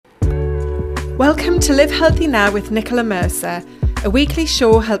Welcome to Live Healthy Now with Nicola Mercer, a weekly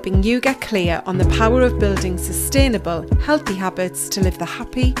show helping you get clear on the power of building sustainable, healthy habits to live the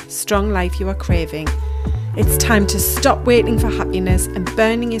happy, strong life you are craving. It's time to stop waiting for happiness and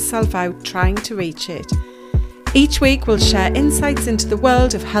burning yourself out trying to reach it. Each week we'll share insights into the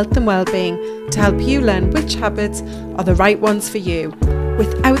world of health and well-being to help you learn which habits are the right ones for you,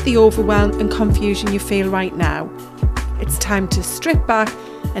 without the overwhelm and confusion you feel right now. It's time to strip back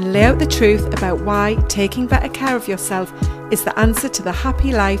and lay out the truth about why taking better care of yourself is the answer to the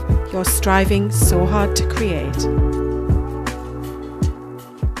happy life you're striving so hard to create.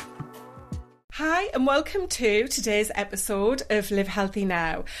 Hi and welcome to today's episode of Live Healthy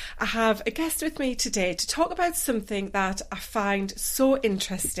Now. I have a guest with me today to talk about something that I find so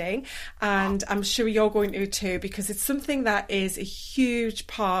interesting, and I'm sure you're going to too, because it's something that is a huge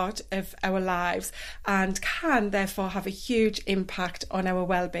part of our lives and can therefore have a huge impact on our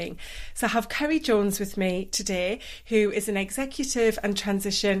well-being. So I have Kerry Jones with me today, who is an executive and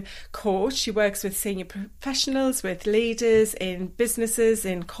transition coach. She works with senior professionals, with leaders in businesses,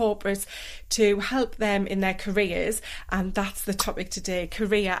 in corporates, to help them in their careers, and that's the topic today,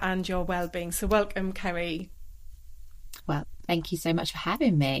 career and your well-being. So welcome, Kerry. Well, thank you so much for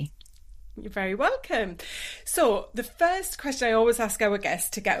having me. You're very welcome. So the first question I always ask our guests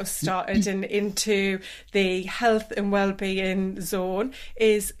to get us started and into the health and well-being zone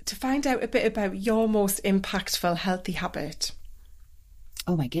is to find out a bit about your most impactful healthy habit.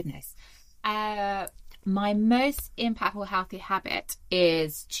 Oh my goodness. My most impactful healthy habit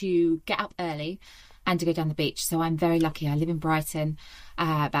is to get up early and to go down the beach. So I'm very lucky. I live in Brighton,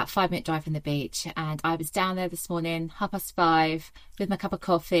 about 5-minute drive from the beach. And I was down there this morning, 5:30, with my cup of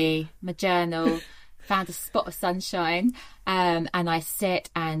coffee, my journal, found a spot of sunshine. And I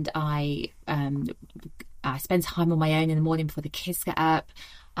sit and I spend time on my own in the morning before the kids get up.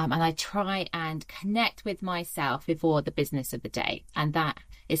 And I try and connect with myself before the business of the day. And that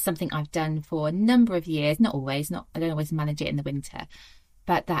is something I've done for a number of years. Not always, I don't always manage it in the winter,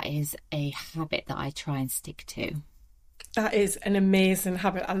 but that is a habit that I try and stick to. That is an amazing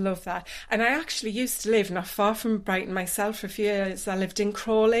habit. I love that. And I actually used to live not far from Brighton myself for a few years. I lived in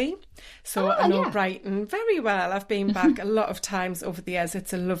Crawley, so I know Brighton very well. I've been back a lot of times over the years.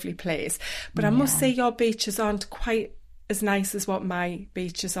 It's a lovely place. But I must say your beaches aren't quite as nice as what my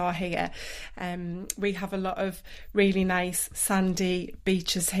beaches are here. We have a lot of really nice sandy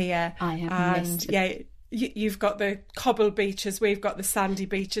beaches here. I have missed. Yeah, you've got the cobble beaches, we've got the sandy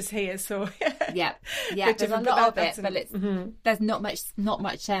beaches here. So yeah. There's a lot of it, but it's there's not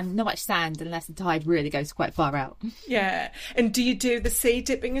much sand unless the tide really goes quite far out. Yeah, and do you do the sea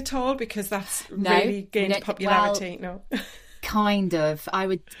dipping at all? Because that's really gained popularity. No. Kind of. I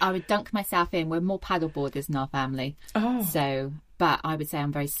would dunk myself in. We're more paddle boarders in our family. Oh. So, but I would say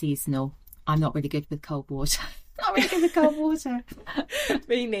I'm very seasonal. I'm not really good with cold water. Not really good with cold water.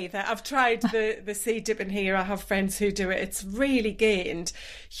 Me neither. I've tried the sea dipping here. I have friends who do it. It's really gained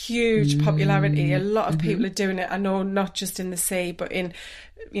huge popularity. A lot of people are doing it. I know not just in the sea, but in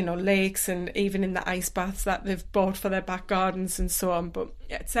lakes and even in the ice baths that they've bought for their back gardens and so on. But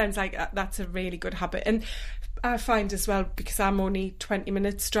yeah, it sounds like that's a really good habit. And I find as well, because I'm only 20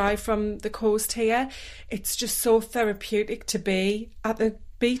 minutes drive from the coast here, it's just so therapeutic to be at the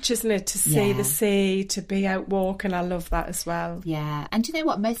beach, isn't it? To see the sea, to be out walking. I love that as well. Yeah. And do you know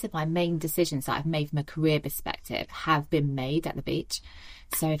what? Most of my main decisions that I've made from a career perspective have been made at the beach.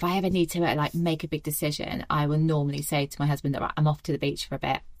 So if I ever need to make a big decision, I will normally say to my husband that I'm off to the beach for a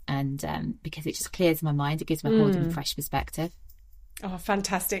bit. And because it just clears my mind, it gives me a whole different fresh perspective. Oh,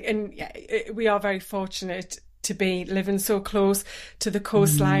 fantastic. And yeah, we are very fortunate to be living so close to the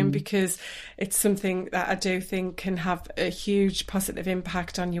coastline, because it's something that I do think can have a huge positive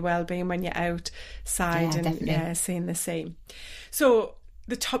impact on your well-being when you're outside and seeing the sea. So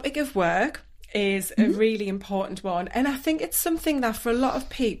the topic of work is a really important one, and I think it's something that for a lot of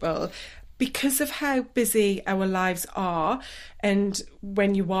people, because of how busy our lives are, and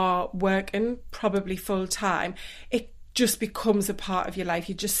when you are working probably full time, it just becomes a part of your life.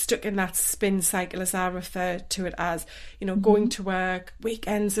 You're just stuck in that spin cycle, as I refer to it as, going to work,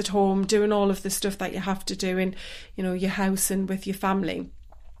 weekends at home, doing all of the stuff that you have to do in, your house and with your family.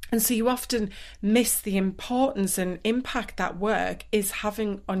 And so you often miss the importance and impact that work is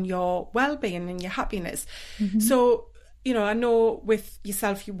having on your well-being and your happiness. So, I know with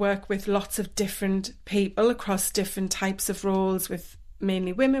yourself, you work with lots of different people across different types of roles, with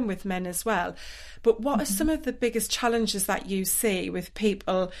mainly women, with men as well. But what are some of the biggest challenges that you see with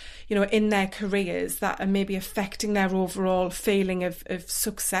people, in their careers that are maybe affecting their overall feeling of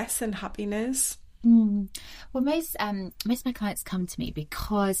success and happiness? Well, most of my clients come to me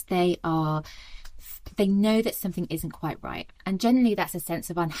because they know that something isn't quite right, and generally that's a sense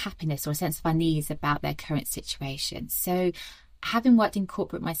of unhappiness or a sense of unease about their current situation. So, having worked in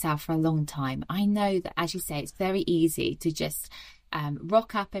corporate myself for a long time, I know that, as you say, it's very easy to just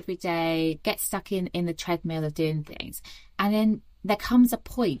rock up every day, get stuck in the treadmill of doing things, and then there comes a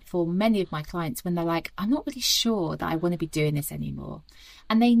point for many of my clients when they're like, I'm not really sure that I want to be doing this anymore.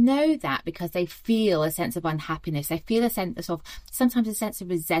 And they know that because they feel a sense of unhappiness. They feel a sense of, sometimes a sense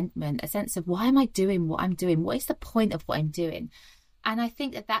of resentment, a sense of, why am I doing what I'm doing? What is the point of what I'm doing? And I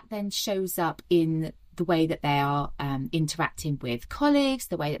think that then shows up in the way that they are interacting with colleagues,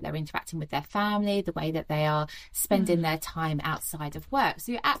 the way that they're interacting with their family, the way that they are spending their time outside of work.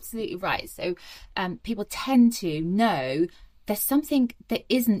 So you're absolutely right. So people tend to know there's something that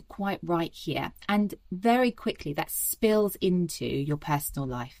isn't quite right here. And very quickly that spills into your personal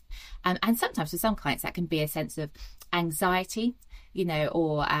life. And sometimes for some clients that can be a sense of anxiety,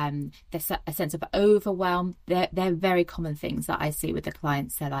 or there's a sense of overwhelm. They're very common things that I see with the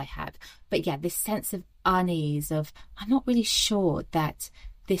clients that I have. But yeah, this sense of unease of, I'm not really sure that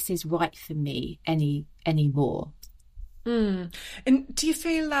this is right for me anymore. And do you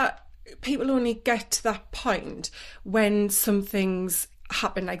feel that people only get to that point when something's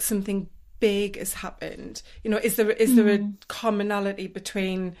happened, like something big has happened? Is there a commonality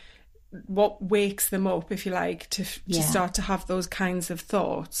between what wakes them up, if you like, to start to have those kinds of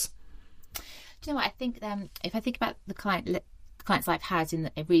thoughts? Do you know what I think? If I think about the clients I've had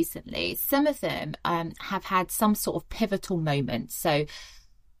recently, some of them have had some sort of pivotal moment. So,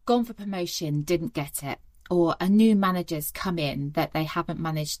 gone for promotion, didn't get it, or a new manager's come in that they haven't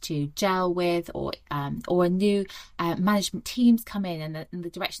managed to gel with, or a new management team's come in and the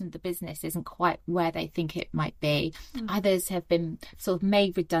direction of the business isn't quite where they think it might be. Others have been sort of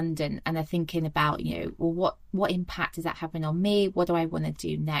made redundant and are thinking about, well, what impact is that having on me? What do I want to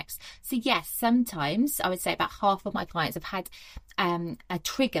do next? So yes, sometimes I would say about half of my clients have had a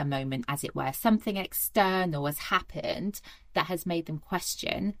trigger moment, as it were. Something external has happened that has made them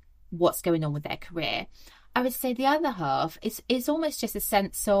question what's going on with their career. I would say the other half is almost just a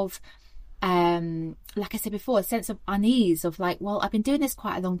sense of, like I said before, a sense of unease of like, well, I've been doing this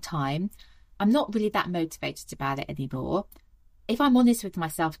quite a long time. I'm not really that motivated about it anymore. If I'm honest with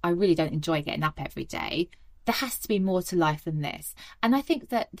myself, I really don't enjoy getting up every day. There has to be more to life than this. And I think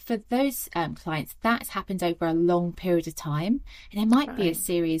that for those clients, that's happened over a long period of time. And it might be a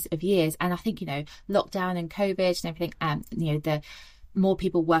series of years. And I think, lockdown and COVID and everything, the more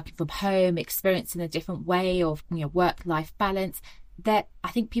people working from home, experiencing a different way of work-life balance, that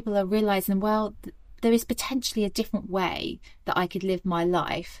I think people are realising, well, there is potentially a different way that I could live my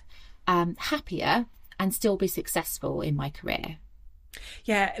life happier and still be successful in my career.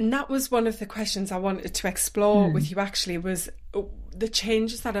 Yeah, and that was one of the questions I wanted to explore with you, actually, was the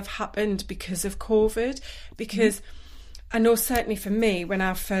changes that have happened because of COVID. Because I know certainly for me, when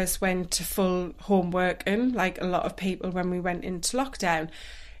I first went to full home working, like a lot of people when we went into lockdown,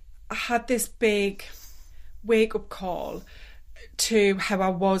 I had this big wake-up call to how I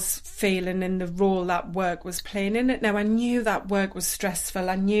was feeling in the role that work was playing in it. Now, I knew that work was stressful.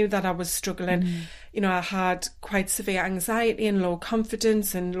 I knew that I was struggling. I had quite severe anxiety and low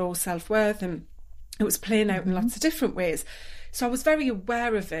confidence and low self-worth, and it was playing out in lots of different ways. So I was very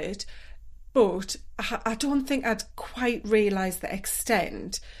aware of it. But I don't think I'd quite realised the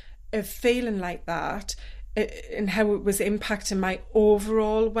extent of feeling like that and how it was impacting my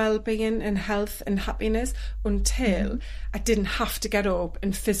overall well-being and health and happiness until I didn't have to get up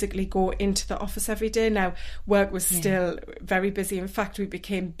and physically go into the office every day. Now, work was still very busy. In fact, we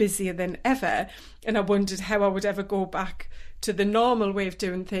became busier than ever. And I wondered how I would ever go back to the normal way of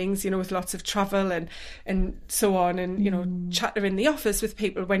doing things, with lots of travel and so on, and, chatter in the office with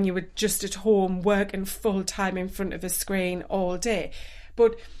people when you were just at home working full time in front of a screen all day.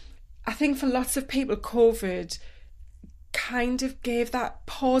 But I think for lots of people, COVID kind of gave that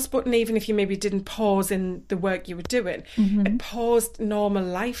pause button, even if you maybe didn't pause in the work you were doing. It paused normal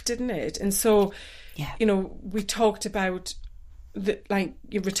life, didn't it? And so, we talked about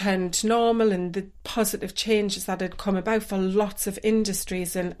your return to normal and the positive changes that had come about for lots of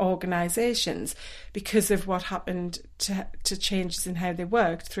industries and organisations because of what happened to changes in how they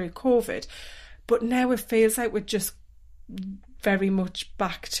worked through COVID. But now it feels like we're just very much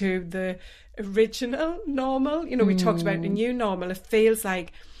back to the original normal. We talked about the new normal. It feels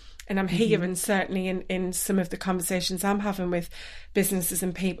like, and I'm hearing certainly in some of the conversations I'm having with businesses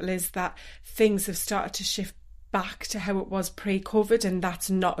and people, is that things have started to shift back to how it was pre-COVID, and that's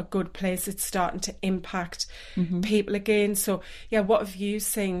not a good place. It's starting to impact people again. So yeah, what have you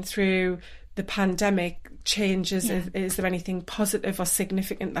seen through the pandemic changes? Yeah. Is there anything positive or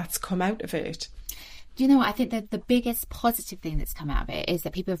significant that's come out of it? Do you know what? I think that the biggest positive thing that's come out of it is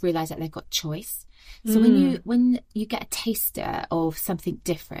that people have realised that they've got choice. So when you get a taster of something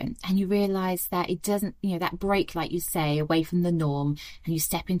different and you realise that it doesn't, that break, like you say, away from the norm, and you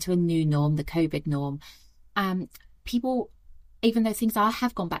step into a new norm, the COVID norm, people, even though things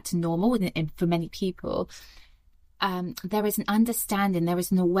have gone back to normal and for many people, there is an understanding, there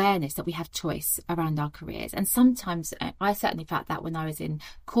is an awareness that we have choice around our careers. And sometimes, I certainly felt that when I was in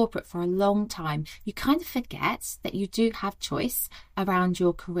corporate for a long time, you kind of forget that you do have choice around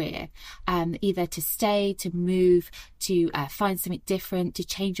your career, either to stay, to move, to find something different, to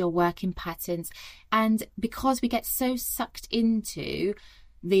change your working patterns. And because we get so sucked into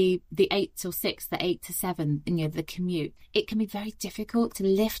the 8 till 6, the 8 to 7, the commute, it can be very difficult to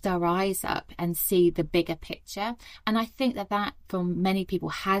lift our eyes up and see the bigger picture. And I think that for many people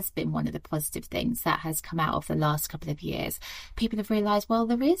has been one of the positive things that has come out of the last couple of years. People have realised, well,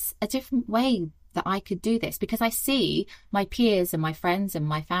 there is a different way that I could do this, because I see my peers and my friends and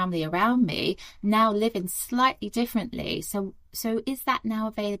my family around me now living slightly differently. So is that now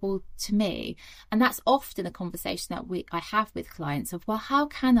available to me? And that's often a conversation that I have with clients of, well, how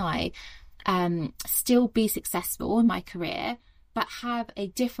can I still be successful in my career, but have a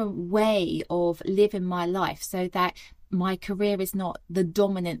different way of living my life so that my career is not the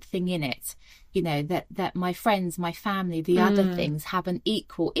dominant thing in it, that my friends, my family, the other things have an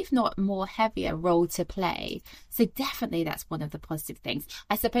equal, if not more heavier role to play. So definitely that's one of the positive things.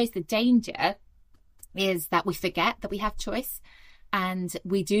 I suppose the danger is that we forget that we have choice, and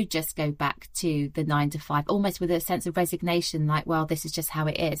we do just go back to the 9 to 5, almost with a sense of resignation, like, well, this is just how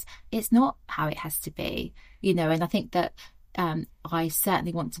it is. It's not how it has to be, and I think that I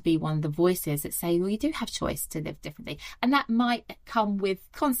certainly want to be one of the voices that say, well, you do have choice to live differently. And that might come with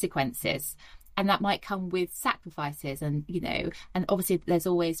consequences, and that might come with sacrifices, and, and obviously there's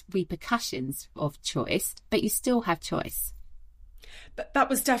always repercussions of choice, but you still have choice. But that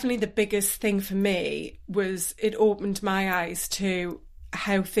was definitely the biggest thing for me, was it opened my eyes to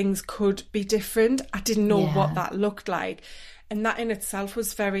how things could be different. I didn't know what that looked like. And that in itself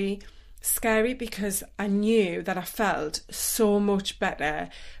was very scary, because I knew that I felt so much better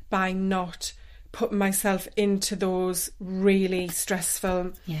by not putting myself into those really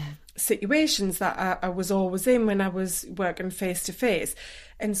stressful situations that I was always in when I was working face to face.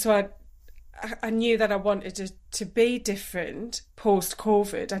 And so I knew that I wanted it to be different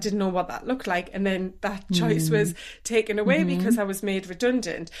post-COVID. I didn't know what that looked like. And then that choice was taken away because I was made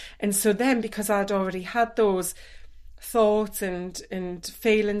redundant. And so then, because I'd already had those thoughts and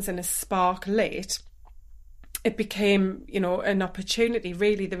feelings and a spark lit, it became, an opportunity,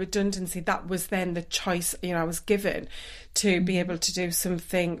 really. The redundancy, that was then the choice, I was given to be able to do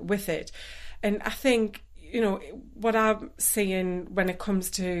something with it. And I think, what I'm seeing when it comes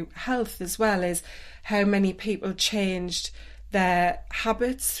to health as well is how many people changed their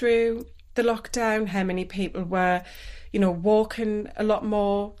habits through the lockdown, how many people were, walking a lot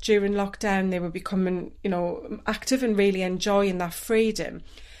more during lockdown. They were becoming, active and really enjoying that freedom.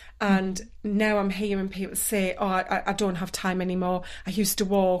 And now I'm hearing people say, oh, I don't have time anymore. I used to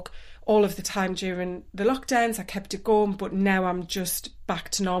walk all of the time during the lockdowns. I kept it going, but now I'm just back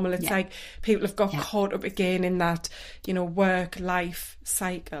to normal. It's like people have got caught up again in that, work-life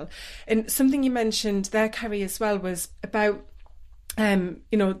cycle. And something you mentioned there, Kerry, as well, was about, how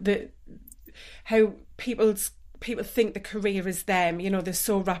people think the career is them. They're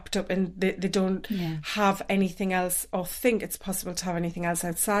so wrapped up, and they don't have anything else, or think it's possible to have anything else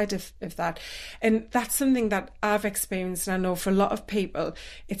outside of that. And that's something that I've experienced, and I know for a lot of people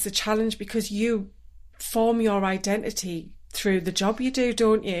it's a challenge, because you form your identity through the job you do,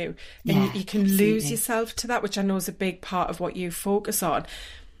 don't you? And you can lose yourself to that, which I know is a big part of what you focus on.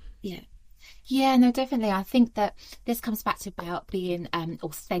 Yeah, no, definitely. I think that this comes back to about being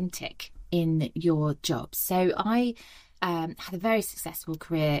authentic in your job. So I had a very successful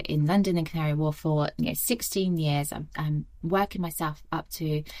career in London and Canary Wharf for 16 years. I'm working myself up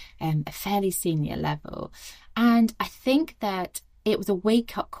to a fairly senior level. And I think that it was a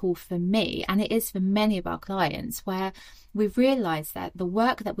wake-up call for me, and it is for many of our clients, where we've realised that the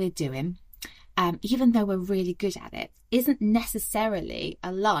work that we're doing, even though we're really good at it, isn't necessarily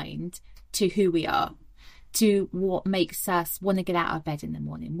aligned to who we are, to what makes us want to get out of bed in the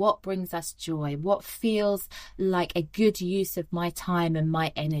morning, what brings us joy, what feels like a good use of my time and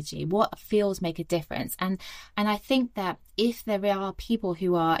my energy, what feels make a difference. And I think that if there are people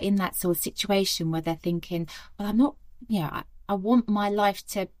who are in that sort of situation where they're thinking, well, I'm not, I want my life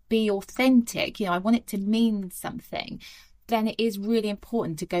to be authentic, I want it to mean something, then it is really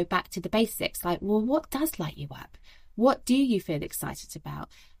important to go back to the basics. Like, well, what does light you up? What do you feel excited about?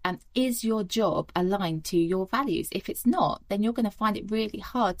 And is your job aligned to your values? If it's not, then you're going to find it really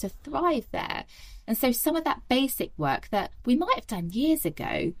hard to thrive there. And so some of that basic work that we might have done years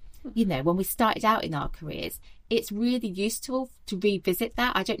ago, you know, when we started out in our careers, it's really useful to revisit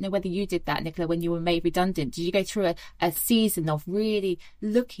that. I don't know whether you did that, Nicola, when you were made redundant. Did you go through a season of really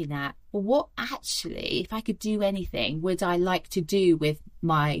looking at, well, what actually, if I could do anything, would I like to do with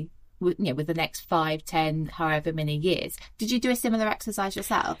my, you know, with the next 5, 10, however many years? Did you do a similar exercise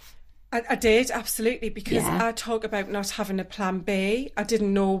yourself? I did, absolutely, because I talk about not having a plan B. I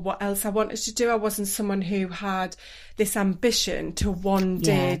didn't know what else I wanted to do. I wasn't someone who had this ambition to one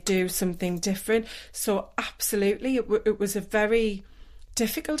day do something different. So absolutely, it was a very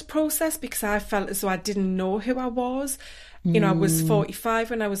difficult process because I felt as though I didn't know who I was. You know, I was 45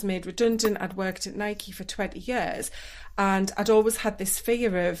 when I was made redundant. I'd worked at Nike for 20 years. And I'd always had this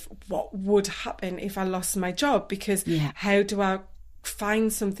fear of what would happen if I lost my job, because how do I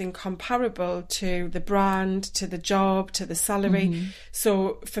find something comparable to the brand, to the job, to the salary?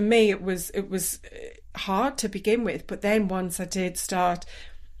 So for me, it was hard to begin with. But then once I did start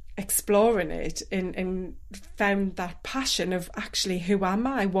exploring it and found that passion of actually, who am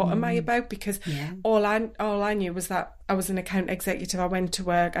I? What am I about? Because all I knew was that I was an account executive. I went to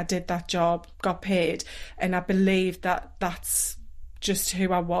work, I did that job, got paid, and I believed that that's just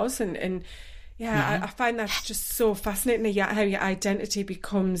who I was. And I find that's just so fascinating, how your identity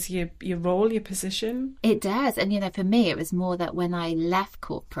becomes your role, your position. It does. And, you know, for me, it was more that when I left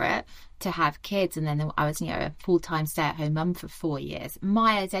corporate to have kids, and then I was, you know, a full-time stay-at-home mum for 4 years,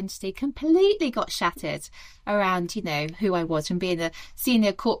 my identity completely got shattered around, you know, who I was, from being a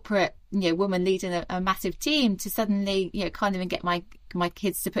senior corporate, you know, woman leading a massive team to suddenly, you know, can't even get my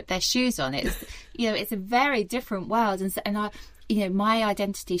kids to put their shoes on. It's, you know, it's a very different world. And I, you know, my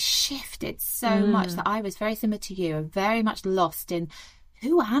identity shifted so much that I was very similar to you, very much lost in,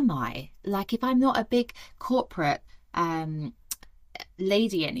 who am I? Like, if I'm not a big corporate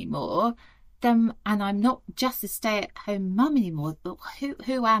lady anymore, then, and I'm not just a stay-at-home mum anymore, but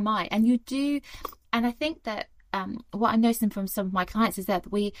who am I? And you do, and I think that what I'm noticing from some of my clients is that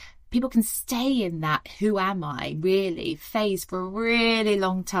people can stay in that who am I really phase for a really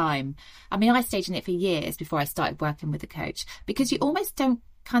long time. I mean, I stayed in it for years before I started working with a coach, because you almost don't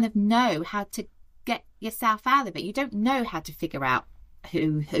kind of know how to get yourself out of it. You don't know how to figure out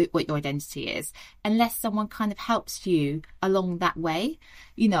what your identity is unless someone kind of helps you along that way.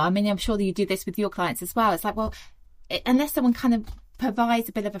 You know, I mean, I'm sure that you do this with your clients as well. It's like, well, unless someone kind of provides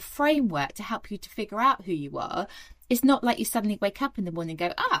a bit of a framework to help you to figure out who you are, it's not like you suddenly wake up in the morning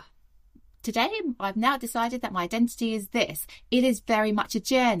and go, today I've now decided that my identity is this. It is very much a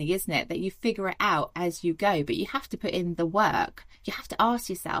journey, isn't it? That you figure it out as you go, but you have to put in the work. You have to ask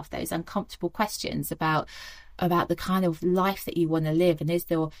yourself those uncomfortable questions about the kind of life that you want to live, and is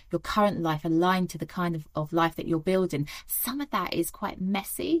your current life aligned to the kind of life that you're building? Some of that is quite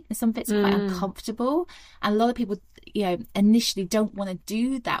messy and some of it's quite uncomfortable, and a lot of people, you know, initially don't want to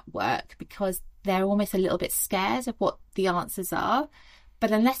do that work because they're almost a little bit scared of what the answers are. But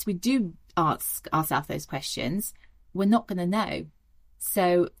unless we do ask ourselves those questions, we're not going to know.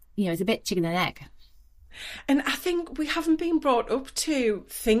 So, you know, it's a bit chicken and egg. And I think we haven't been brought up to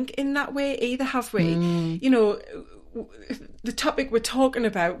think in that way either, have we? You know, the topic we're talking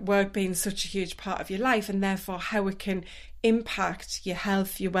about, work being such a huge part of your life, and therefore how it can impact your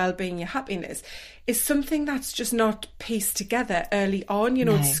health, your well-being, your happiness, is something that's just not pieced together early on. You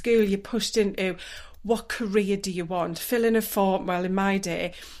know, at school you're pushed into, what career do you want? Fill in a form. Well, in my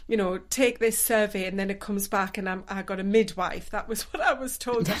day, you know, take this survey, and then it comes back and I got a midwife. That was what I was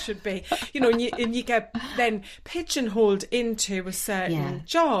told I should be. You know, and you get then pigeonholed into a certain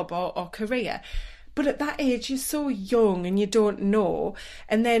job or career. But at that age, you're so young and you don't know.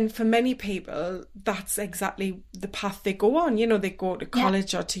 And then for many people, that's exactly the path they go on. You know, they go to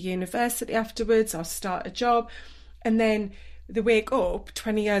college or to university afterwards, or start a job, and then they wake up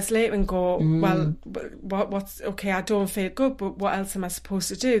 20 years later and go, well, what's okay, I don't feel good, but what else am I supposed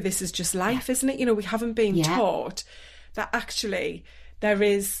to do? This is just life, isn't it? You know, we haven't been taught that actually there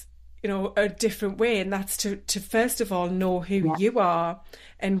is, you know, a different way, and that's to first of all know who you are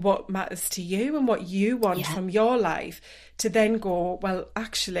and what matters to you and what you want from your life, to then go, well,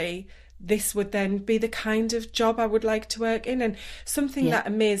 actually, this would then be the kind of job I would like to work in. And something that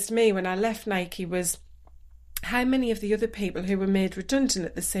amazed me when I left Nike was how many of the other people who were made redundant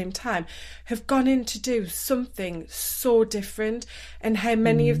at the same time have gone in to do something so different, and how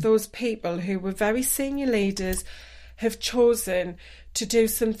many of those people who were very senior leaders have chosen to do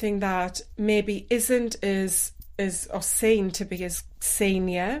something that maybe isn't as as or seen to be as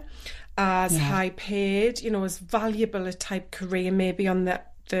senior, as high paid, as valuable a type career, maybe on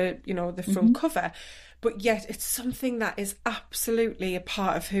the front cover. But yet it's something that is absolutely a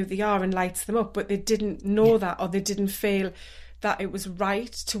part of who they are and lights them up. But they didn't know that, or they didn't feel that it was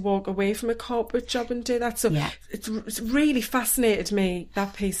right to walk away from a corporate job and do that. So it's really fascinated me,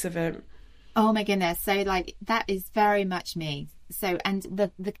 that piece of it. Oh my goodness. So like, that is very much me. So,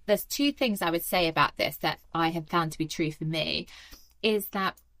 and there's two things I would say about this that I have found to be true for me, is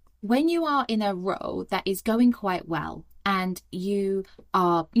that when you are in a role that is going quite well, and you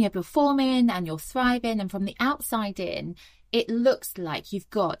are, performing and you're thriving, and from the outside in, it looks like you've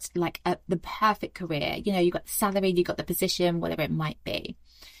got like the perfect career. You've got the salary, you've got the position, whatever it might be.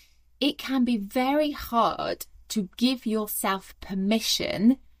 It can be very hard to give yourself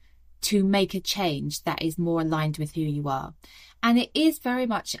permission to make a change that is more aligned with who you are. And it is very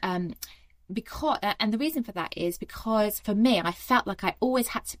much because, and the reason for that is because for me, I felt like I always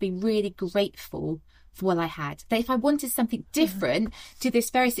had to be really grateful for what I had. That if I wanted something different to this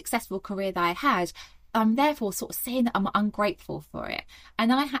very successful career that I had, I'm therefore sort of saying that I'm ungrateful for it.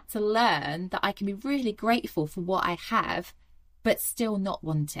 And I had to learn that I can be really grateful for what I have, but still not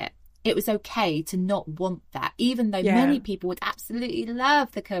want it. It was okay to not want that, even though many people would absolutely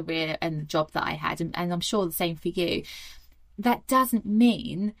love the career and the job that I had. And I'm sure the same for you. That doesn't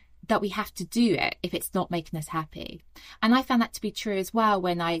mean that we have to do it if it's not making us happy. And I found that to be true as well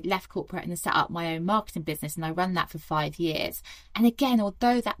when I left corporate and set up my own marketing business, and I ran that for 5 years. And again,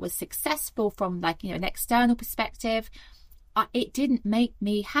 although that was successful from an external perspective, it didn't make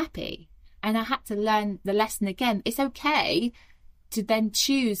me happy. And I had to learn the lesson again. It's okay to then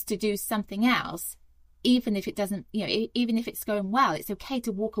choose to do something else, even if it doesn't, even if it's going well. It's okay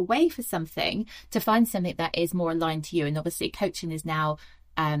to walk away for something, to find something that is more aligned to you. And obviously coaching is now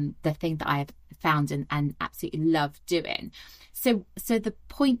the thing that I have found and absolutely love doing. So the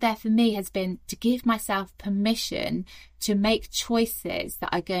point there for me has been to give myself permission to make choices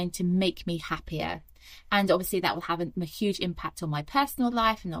that are going to make me happier. And obviously that will have a huge impact on my personal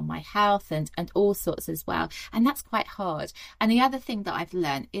life and on my health and all sorts as well. And that's quite hard. And the other thing that I've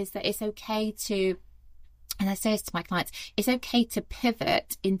learned is that it's okay to, and I say this to my clients, it's okay to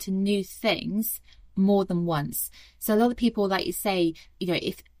pivot into new things more than once. So a lot of people, like you say,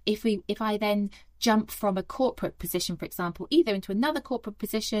 if I then jump from a corporate position, for example, either into another corporate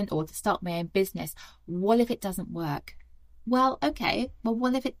position or to start my own business, what if it doesn't work? Well, okay, well,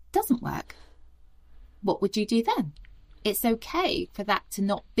 what if it doesn't work? What would you do then? It's okay for that to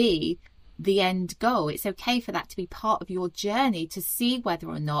not be the end goal. It's okay for that to be part of your journey to see whether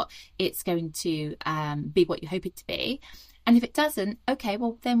or not it's going to be what you hope it to be. And if it doesn't, okay,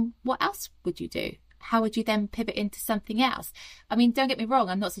 well, then what else would you do? How would you then pivot into something else? I mean, don't get me wrong,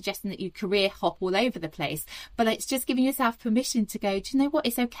 I'm not suggesting that you career hop all over the place, but it's just giving yourself permission to go, do you know what?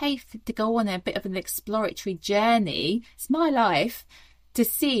 It's okay to go on a bit of an exploratory journey. It's my life, to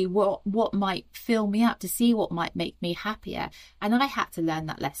see what might fill me up, to see what might make me happier. And I had to learn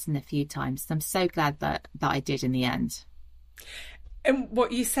that lesson a few times. I'm so glad that I did in the end. And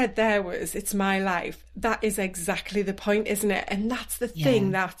what you said there was, it's my life. That is exactly the point, isn't it? And that's the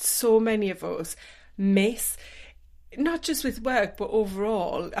thing that so many of us miss, not just with work, but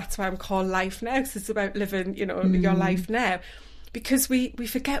overall. That's why I'm called Life Now, because it's about living, your life now. Because we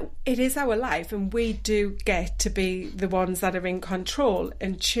forget it is our life, and we do get to be the ones that are in control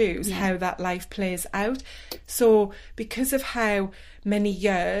and choose how that life plays out. So because of how many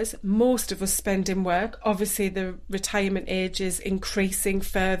years most of us spend in work, obviously the retirement age is increasing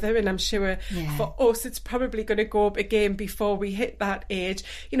further, and I'm sure for us it's probably going to go up again before we hit that age.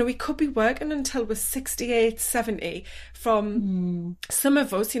 We could be working until we're 68, 70. From some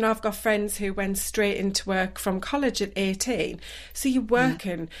of us, I've got friends who went straight into work from college at 18. So you're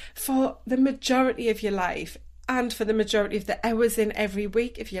working for the majority of your life, and for the majority of the hours in every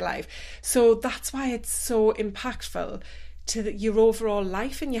week of your life. So that's why it's so impactful to your overall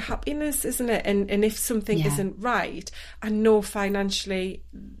life and your happiness, isn't it? And if something isn't right, I know financially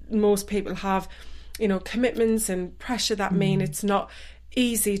most people have, commitments and pressure that mean it's not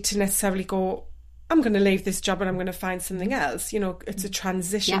easy to necessarily go, I'm going to leave this job and I'm going to find something else. It's a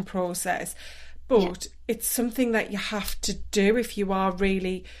transition process. But it's something that you have to do if you are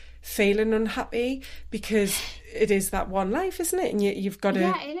really feeling unhappy, because it is that one life, isn't it? And you've got to...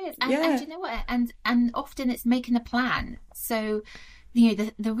 Yeah, it is. And you know what? And often it's making a plan. So,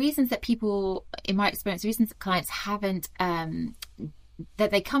 the reasons that people, in my experience, the reasons that clients haven't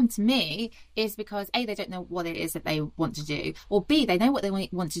that they come to me is because A, they don't know what it is that they want to do, or B, they know what they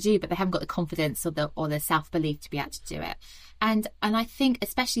want to do, but they haven't got the confidence or the self-belief to be able to do it. And I think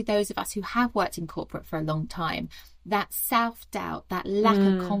especially those of us who have worked in corporate for a long time, that self-doubt, that lack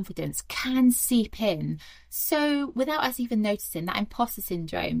of confidence can seep in. So without us even noticing, that imposter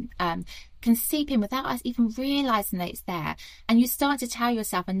syndrome can seep in without us even realising that it's there. And you start to tell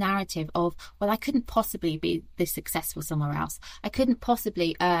yourself a narrative of, well, I couldn't possibly be this successful somewhere else. I couldn't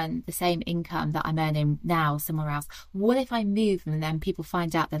possibly earn the same income that I'm earning now somewhere else. What if I move and then people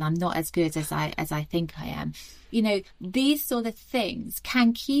find out that I'm not as good as I think I am? You know, these sort of things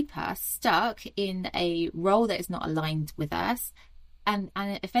can keep us stuck in a role that is not aligned with us. And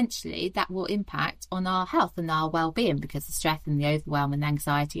eventually that will impact on our health and our well-being, because the stress and the overwhelm and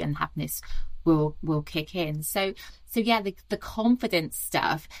anxiety and happiness will kick in. So yeah, the confidence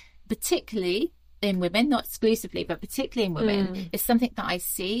stuff, particularly in women, not exclusively, but particularly in women, is something that I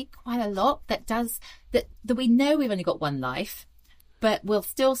see quite a lot, that we know we've only got one life, but we'll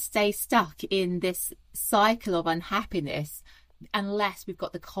still stay stuck in this cycle of unhappiness unless we've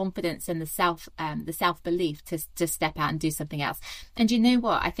got the confidence and the self-belief to step out and do something else. And you know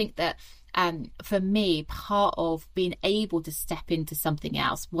what? I think that for me, part of being able to step into something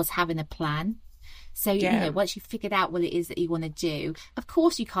else was having a plan. So, you know, once you've figured out what it is that you want to do, of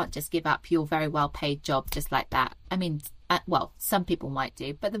course you can't just give up your very well-paid job just like that. I mean, well, some people might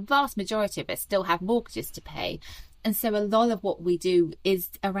do, but the vast majority of us still have mortgages to pay. And so a lot of what we do is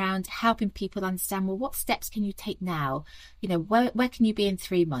around helping people understand, well, what steps can you take now? You know, where can you be in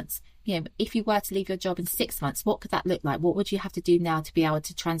 3 months? You know, if you were to leave your job in 6 months, what could that look like? What would you have to do now to be able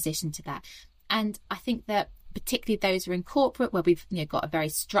to transition to that? And I think that particularly those who are in corporate, where we've got a very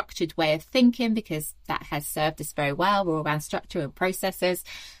structured way of thinking, because that has served us very well. We're all around structure and processes.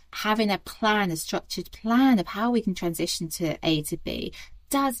 Having a plan, a structured plan of how we can transition to A to B,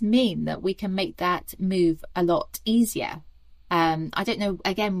 does mean that we can make that move a lot easier. I don't know,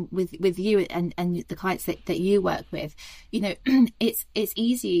 again, with you and the clients that you work with, it's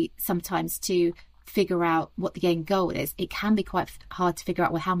easy sometimes to figure out what the end goal is. It can be quite hard to figure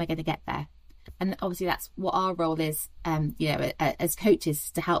out, well, how am I going to get there? And obviously that's what our role is, as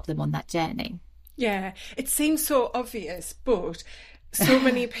coaches, to help them on that journey. Yeah, it seems so obvious, but so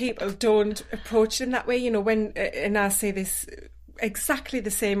many people don't approach it in that way. And I say this exactly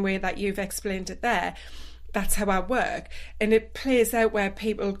the same way that you've explained it there. That's how I work, and it plays out where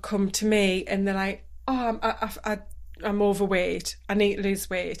people come to me and they're like, oh, I'm overweight, I need to lose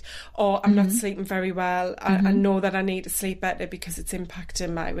weight, or I'm not sleeping very well, I know that I need to sleep better because it's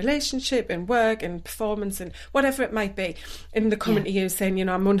impacting my relationship and work and performance and whatever it might be. And they're coming to you saying,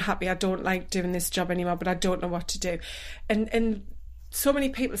 I'm unhappy, I don't like doing this job anymore, but I don't know what to do. And so many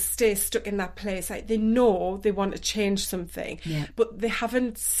people stay stuck in that place. Like, they know they want to change something, but they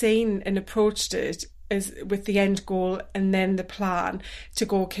haven't seen and approached it as with the end goal and then the plan to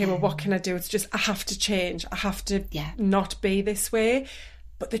go, okay, well, what can I do? It's just, I have to change. I have to not be this way.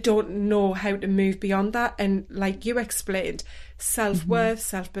 But they don't know how to move beyond that. And like you explained, self-worth,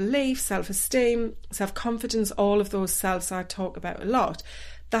 self-belief, self-esteem, self-confidence, all of those selves I talk about a lot.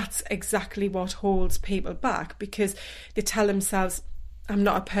 That's exactly what holds people back, because they tell themselves, I'm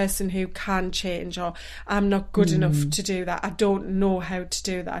not a person who can change, or I'm not good enough to do that. I don't know how to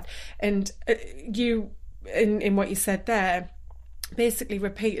do that. And you, in what you said there, basically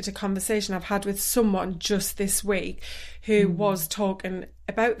repeated a conversation I've had with someone just this week who was talking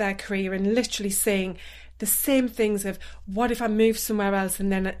about their career and literally saying the same things of, what if I move somewhere else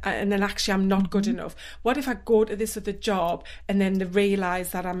and then actually I'm not good enough? What if I go to this other job and then they realise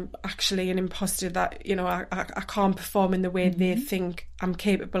that I'm actually an imposter, that I can't perform in the way they think I'm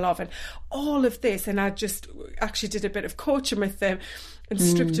capable of, and all of this. And I just actually did a bit of coaching with them and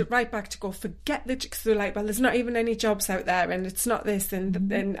stripped it right back to go, forget the, because they're like, well, there's not even any jobs out there, and it's not this, and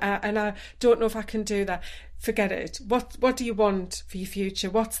I don't know if I can do that. Forget it. What do you want for your future?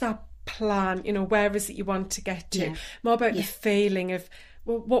 What's that plan? Where is it you want to get to? More about the feeling of,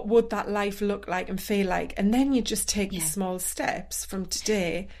 well, what would that life look like and feel like? And then you just take the small steps from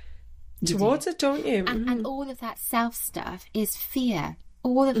today towards it, don't you? And all of that self stuff is fear.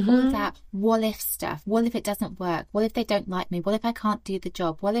 All of that what if stuff. What if it doesn't work? What if they don't like me? What if I can't do the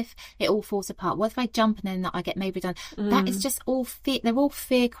job? What if it all falls apart? What if I jump and then I get made redundant? That is just all fear. They're all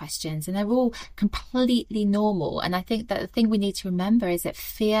fear questions, and they're all completely normal. And I think that the thing we need to remember is that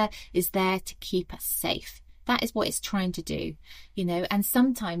fear is there to keep us safe. That is what it's trying to do, and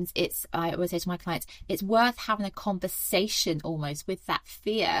sometimes I always say to my clients, it's worth having a conversation almost with that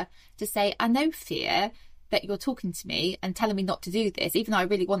fear to say, I know fear, that you're talking to me and telling me not to do this, even though I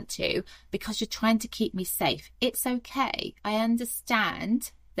really want to, because you're trying to keep me safe. It's okay. I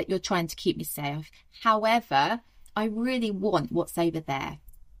understand that you're trying to keep me safe. However, I really want what's over there.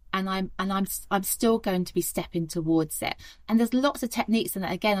 And I'm still going to be stepping towards it. And there's lots of techniques, and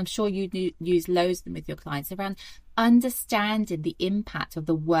again, I'm sure you use loads of them with your clients, around understanding the impact of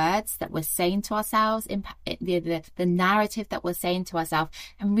the words that we're saying to ourselves, the narrative that we're saying to ourselves,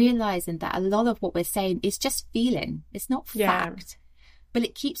 and realizing that a lot of what we're saying is just feeling. It's not fact, but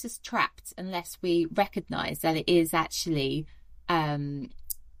it keeps us trapped unless we recognize that it is actually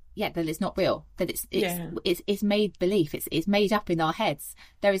that it's not real, that it's made belief, it's made up in our heads.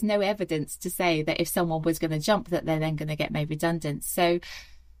 There is no evidence to say that if someone was going to jump, that they're then going to get made redundant. So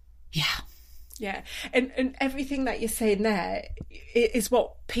and everything that you're saying there is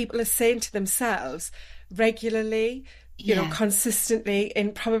what people are saying to themselves regularly, you know, consistently,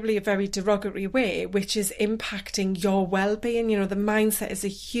 in probably a very derogatory way, which is impacting your well-being. You know, the mindset is a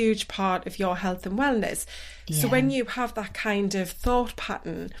huge part of your health and wellness. So when you have that kind of thought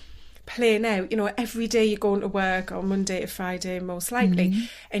pattern playing out, you know, every day you're going to work, or Monday to Friday most likely,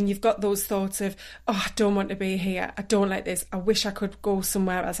 and you've got those thoughts of, oh, I don't want to be here, I don't like this, I wish I could go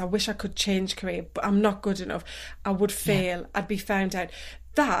somewhere else, I wish I could change career, but I'm not good enough, I would fail, I'd be found out.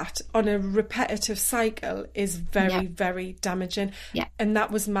 That on a repetitive cycle is very, very damaging. And that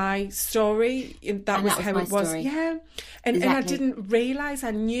was my story. That was how it was. Story. And I didn't realise,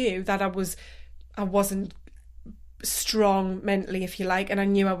 I knew that I wasn't strong mentally, if you like, and I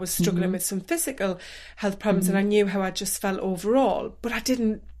knew I was struggling with some physical health problems, and I knew how I just felt overall, but I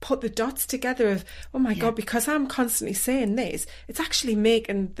didn't put the dots together of, oh my God, because I'm constantly saying this, it's actually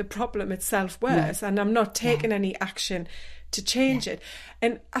making the problem itself worse, and I'm not taking any action to change it.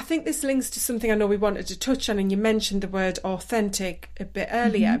 And I think this links to something I know we wanted to touch on, and you mentioned the word authentic a bit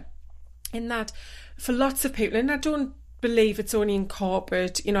earlier, in that for lots of people, and I don't believe it's only in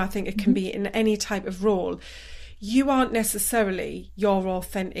corporate, you know, I think it can be in any type of role, you aren't necessarily your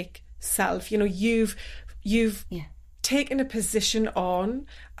authentic self. You know, you've taken a position on,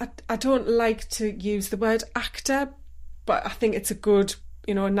 I don't like to use the word actor, but I think it's a good,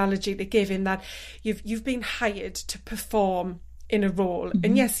 you know, analogy to give, in that you've been hired to perform in a role.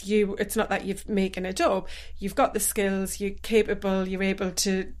 And yes, it's not that you're making it up, you've got the skills, you're capable, you're able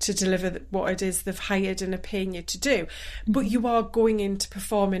to deliver what it is they've hired and are paying you to do, but you are going in to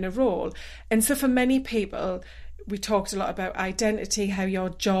perform in a role. And so for many people, we talked a lot about identity, how your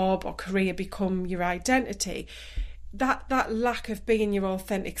job or career become your identity. That lack of being your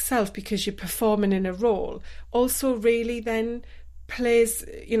authentic self because you're performing in a role also really then plays,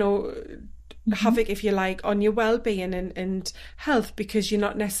 you know, havoc, if you like, on your well-being and health, because you're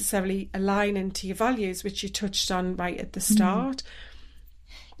not necessarily aligning to your values, which you touched on right at the start.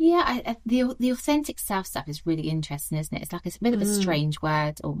 The authentic self stuff is really interesting, isn't it? It's like a bit of a strange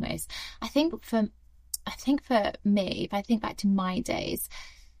word almost. I think for me, if I think back to my days,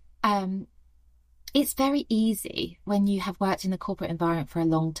 it's very easy when you have worked in the corporate environment for a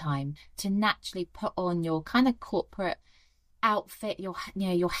long time to naturally put on your kind of corporate outfit,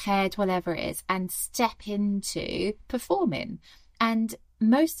 your head, whatever it is, and step into performing. And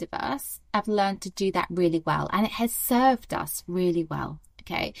most of us have learned to do that really well, and it has served us really well.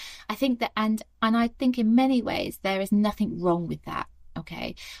 Okay, I think that, and I think in many ways there is nothing wrong with that.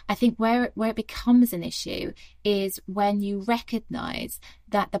 Okay, I think where it becomes an issue is when you recognize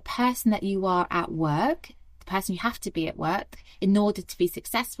that the person that you are at work, the person you have to be at work in order to be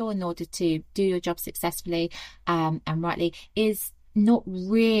successful, in order to do your job successfully and rightly, is not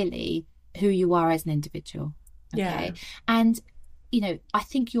really who you are as an individual. Okay, and you know, I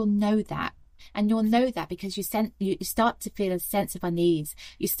think you'll know that. And you'll know that because you start to feel a sense of unease.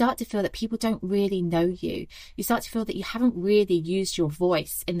 You start to feel that people don't really know you. You start to feel that you haven't really used your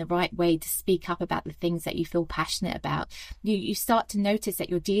voice in the right way to speak up about the things that you feel passionate about. You start to notice that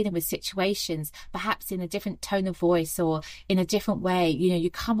you're dealing with situations perhaps in a different tone of voice or in a different way. You know,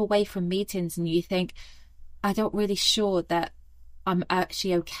 you come away from meetings and you think, I'm not really sure that I'm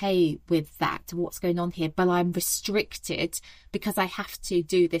actually okay with that, what's going on here, but I'm restricted because I have to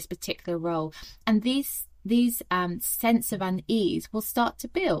do this particular role. And these sense of unease will start to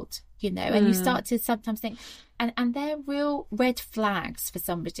build, you know, and you start to sometimes think, and they're real red flags for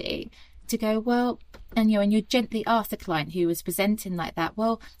somebody to go, well, and you gently ask the client who was presenting like that,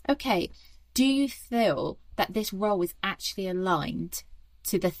 well, okay, do you feel that this role is actually aligned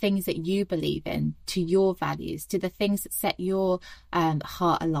to the things that you believe in, to your values, to the things that set your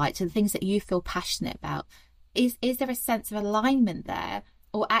heart alight, to the things that you feel passionate about? Is there a sense of alignment there?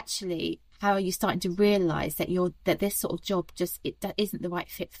 Or actually, how are you starting to realise that this sort of job that isn't the right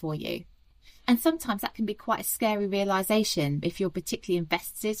fit for you? And sometimes that can be quite a scary realization if you're particularly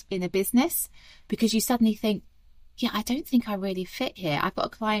invested in a business, because you suddenly think, yeah, I don't think I really fit here. I've got a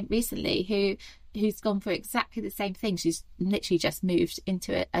client recently who's gone through exactly the same thing. She's literally just moved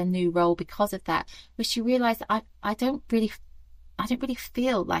into a new role because of that, where she realized that I don't really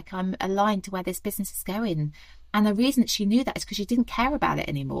feel like I'm aligned to where this business is going. And the reason that she knew that is because she didn't care about it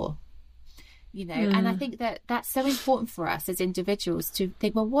anymore. And I think that that's so important for us as individuals to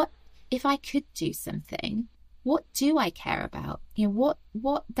think, well, what if I could do something? What do I care about?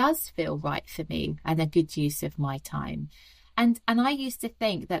 What does feel right for me and a good use of my time? And I used to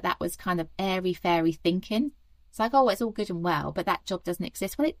think that was kind of airy fairy thinking. It's like, oh, it's all good and well, but that job doesn't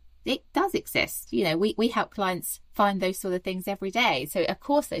exist. Well, it does exist. We help clients find those sort of things every day. So of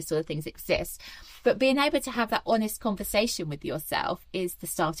course those sort of things exist. But being able to have that honest conversation with yourself is the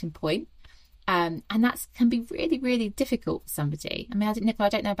starting point. And that can be really, really difficult for somebody. I mean, Nicola, I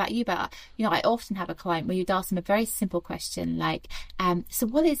don't know about you, but I often have a client where you'd ask them a very simple question like, so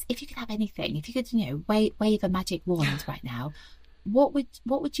what is, if you could have anything, if you could, wave a magic wand right now, what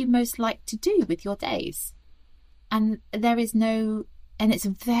would you most like to do with your days? And it's a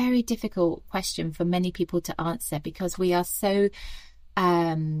very difficult question for many people to answer, because we are so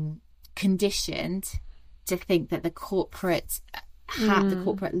conditioned to think that the corporate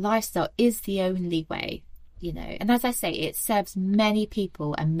lifestyle is the only way, and as I say, it serves many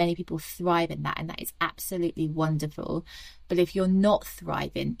people and many people thrive in that, and that is absolutely wonderful. But if you're not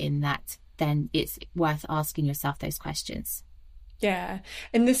thriving in that, then it's worth asking yourself those questions. Yeah,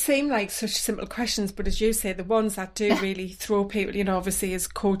 and they seem like such simple questions, but as you say, the ones that do really throw people, obviously as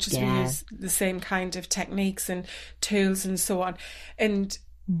coaches we use the same kind of techniques and tools and so on, and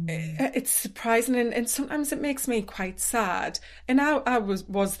it's surprising, and sometimes it makes me quite sad. And I was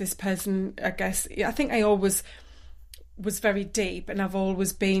this person, I guess. I think I always was very deep, and I've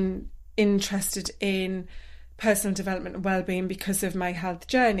always been interested in personal development and well-being because of my health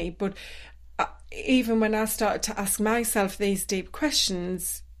journey. But even when I started to ask myself these deep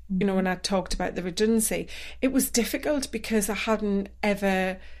questions, when I talked about the redundancy, it was difficult because I hadn't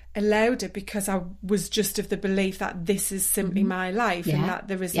ever allowed it, because I was just of the belief that this is simply my life and that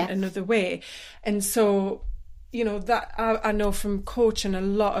there isn't another way. And so, that I know from coaching a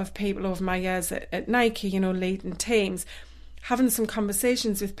lot of people over my years at Nike, leading teams, having some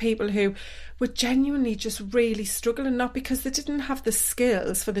conversations with people who were genuinely just really struggling, not because they didn't have the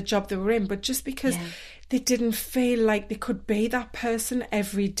skills for the job they were in, but just because they didn't feel like they could be that person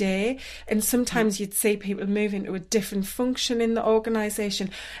every day. And sometimes you'd see people move into a different function in the organisation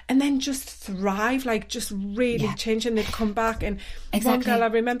and then just thrive, like just really change, and they'd come back. And one girl I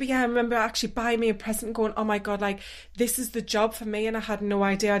remember actually buying me a present and going, oh my God, like this is the job for me. And I had no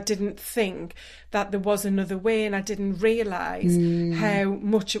idea. I didn't think that there was another way, and I didn't realise how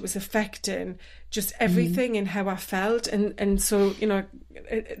much it was affecting just everything and how I felt, and so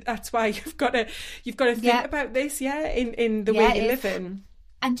that's why you've got to think about this in the way you live in.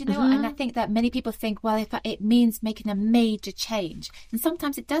 And what? And I think that many people think, well, if it means making a major change, and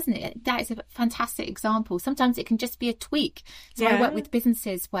sometimes it doesn't. That is a fantastic example. Sometimes it can just be a tweak. So I work with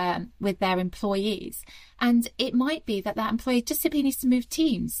businesses with their employees, and it might be that employee just simply needs to move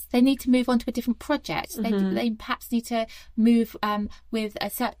teams. They need to move on to a different project. They perhaps need to move with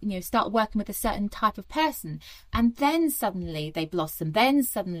a certain, start working with a certain type of person, and then suddenly they blossom. Then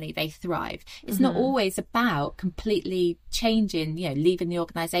suddenly they thrive. It's not always about completely changing, leaving the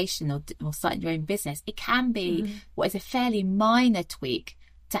organisation or starting your own business. It can be what is a fairly minor tweak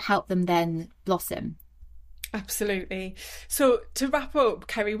to help them then blossom. Absolutely. So to wrap up,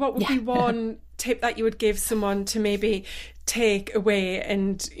 Kerry, what would be one tip that you would give someone to maybe take away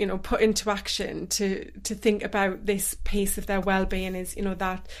and put into action to think about this piece of their well-being, is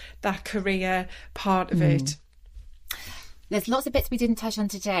that career part of it? There's lots of bits we didn't touch on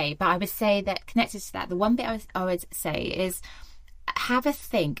today, but I would say that connected to that, the one bit I would say is have a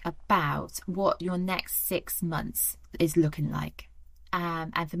think about what your next 6 months is looking like.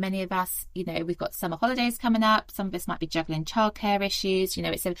 And for many of us, we've got summer holidays coming up. Some of us might be juggling childcare issues.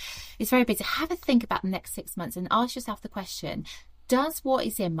 It's very busy. Have a think about the next 6 months and ask yourself the question, does what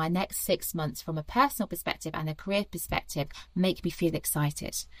is in my next 6 months from a personal perspective and a career perspective make me feel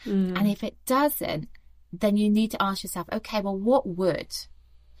excited? And if it doesn't, then you need to ask yourself, okay, well, what would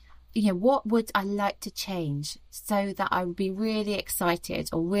I like to change so that I would be really excited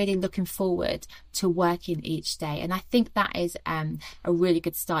or really looking forward to working each day? And I think that is a really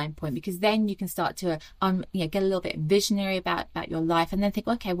good starting point, because then you can start to get a little bit visionary about your life, and then think,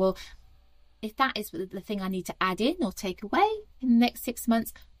 okay, well, if that is the thing I need to add in or take away in the next 6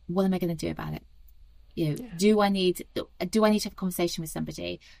 months, what am I going to do about it? Do I need to have a conversation with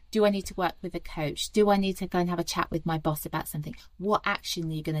somebody? Do I need to work with a coach? Do I need to go and have a chat with my boss about something? What action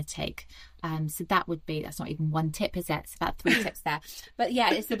are you going to take? So that's not even one tip, is it? It's about 3 tips there. But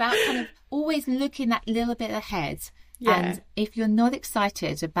yeah, it's about kind of always looking that little bit ahead. Yeah. And if you're not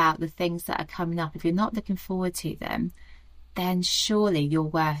excited about the things that are coming up, if you're not looking forward to them, then surely you're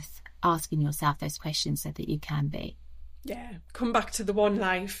worth asking yourself those questions so that you can be. Yeah, come back to the one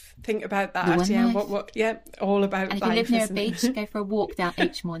life. Think about that. All about and if life. You live near a beach, go for a walk down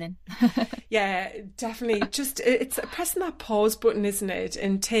each morning. Yeah, definitely. Just it's pressing that pause button, isn't it?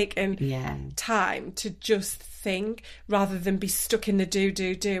 And taking time to just think rather than be stuck in the do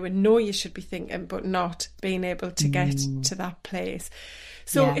and know you should be thinking but not being able to get to that place.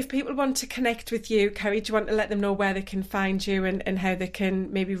 So if people want to connect with you, Kerry, do you want to let them know where they can find you and how they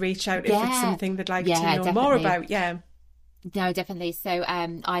can maybe reach out if it's something they'd like to know definitely. More about? Yeah. No, definitely. So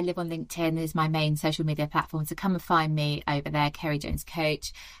I live on LinkedIn is my main social media platform. So come and find me over there, Kerry Jones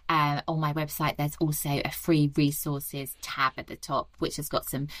Coach. On my website, there's also a free resources tab at the top, which has got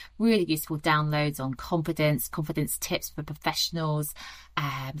some really useful downloads on confidence tips for professionals,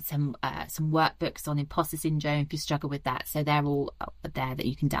 some workbooks on imposter syndrome if you struggle with that. So they're all there that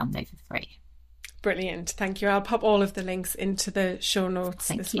you can download for free. Brilliant. Thank you. I'll pop all of the links into the show notes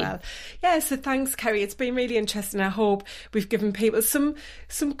as well. Yeah, so thanks, Kerry. It's been really interesting. I hope we've given people some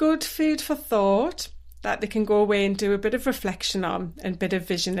good food for thought that they can go away and do a bit of reflection on and a bit of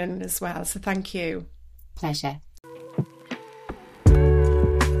visioning as well. So thank you. Pleasure.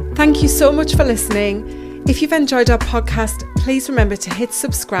 Thank you so much for listening. If you've enjoyed our podcast, please remember to hit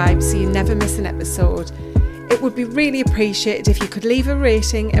subscribe so you never miss an episode. It would be really appreciated if you could leave a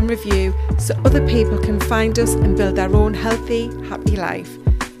rating and review so other people can find us and build their own healthy, happy life.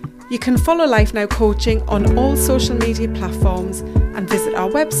 You can follow Life Now Coaching on all social media platforms and visit our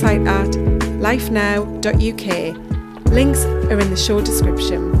website at lifenow.uk. Links are in the show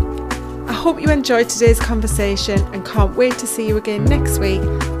description. I hope you enjoyed today's conversation and can't wait to see you again next week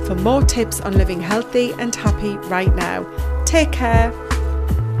for more tips on living healthy and happy right now. Take care.